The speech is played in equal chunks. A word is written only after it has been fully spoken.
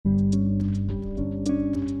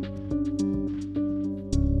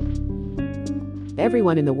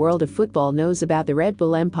Everyone in the world of football knows about the Red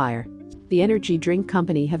Bull empire. The energy drink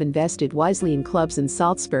company have invested wisely in clubs in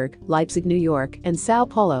Salzburg, Leipzig, New York, and Sao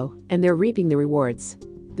Paulo, and they're reaping the rewards.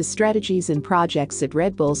 The strategies and projects at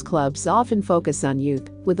Red Bull's clubs often focus on youth,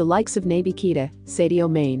 with the likes of Naby Keita, Sadio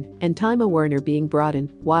Mane, and Timo Werner being brought in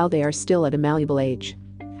while they are still at a malleable age.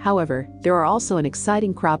 However, there are also an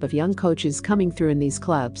exciting crop of young coaches coming through in these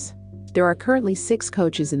clubs. There are currently 6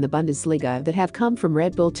 coaches in the Bundesliga that have come from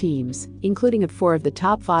Red Bull teams, including at 4 of the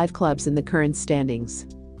top 5 clubs in the current standings.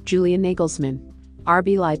 Julian Nagelsmann,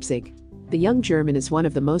 RB Leipzig. The young German is one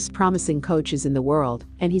of the most promising coaches in the world,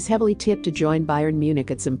 and he's heavily tipped to join Bayern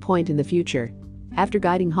Munich at some point in the future. After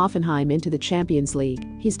guiding Hoffenheim into the Champions League,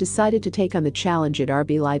 he's decided to take on the challenge at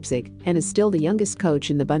RB Leipzig and is still the youngest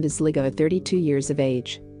coach in the Bundesliga at 32 years of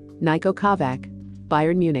age. Niko Kovac,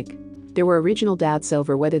 Bayern Munich. There were original doubts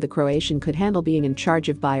over whether the Croatian could handle being in charge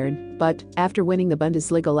of Bayern, but after winning the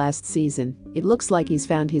Bundesliga last season, it looks like he's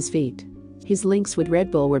found his feet. His links with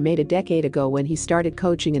Red Bull were made a decade ago when he started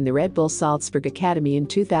coaching in the Red Bull Salzburg Academy in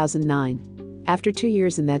 2009. After 2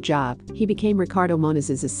 years in that job, he became Ricardo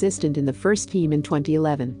Moniz's assistant in the first team in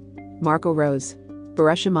 2011. Marco Rose,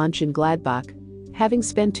 Borussia Mönchengladbach. Having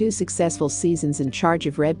spent 2 successful seasons in charge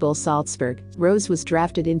of Red Bull Salzburg, Rose was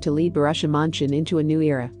drafted in to lead Borussia Mönchen into a new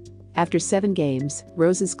era. After 7 games,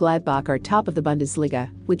 Rose's Gladbach are top of the Bundesliga,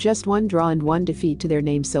 with just 1 draw and 1 defeat to their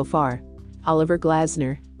name so far. Oliver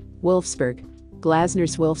Glasner, Wolfsburg.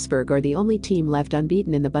 Glasner's Wolfsburg are the only team left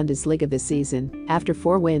unbeaten in the Bundesliga this season, after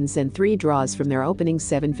 4 wins and 3 draws from their opening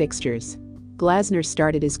 7 fixtures. Glasner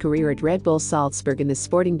started his career at Red Bull Salzburg in the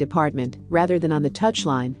sporting department rather than on the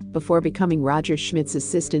touchline, before becoming Roger Schmidt's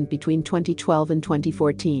assistant between 2012 and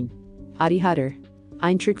 2014. Adi Hutter,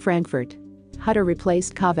 Eintracht Frankfurt. Hutter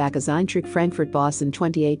replaced Kovac as Eintracht Frankfurt boss in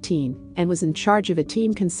 2018 and was in charge of a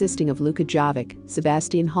team consisting of Luka Jovic,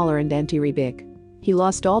 Sebastian Haller and Ante Rebic. He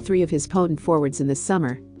lost all 3 of his potent forwards in the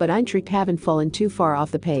summer, but Eintracht haven't fallen too far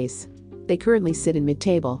off the pace. They currently sit in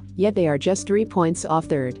mid-table, yet they are just 3 points off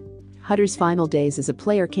third. Hutter's final days as a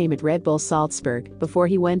player came at Red Bull Salzburg before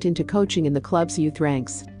he went into coaching in the club's youth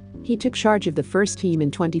ranks. He took charge of the first team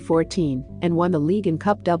in 2014 and won the league and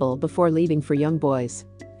cup double before leaving for Young Boys.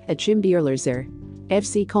 Achim Bierlerzer,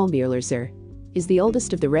 FC Köln. Bierlerzer is the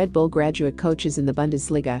oldest of the Red Bull graduate coaches in the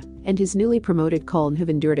Bundesliga, and his newly promoted Köln have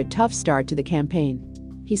endured a tough start to the campaign.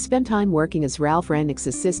 He spent time working as Ralf Rangnick's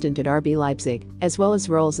assistant at RB Leipzig, as well as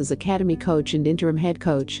roles as academy coach and interim head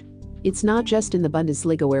coach. It's not just in the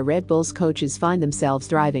Bundesliga where Red Bull's coaches find themselves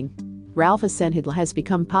thriving. Ralf Hasenhüttl has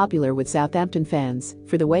become popular with Southampton fans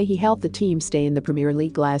for the way he helped the team stay in the Premier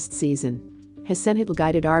League last season. Hasenhüttl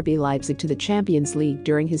guided RB Leipzig to the Champions League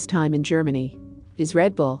during his time in Germany. Is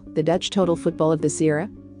Red Bull the Dutch total football of this era?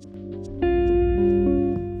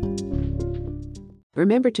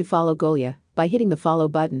 Remember to follow Golia by hitting the follow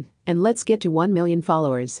button, and let's get to 1 million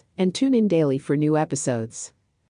followers, and tune in daily for new episodes.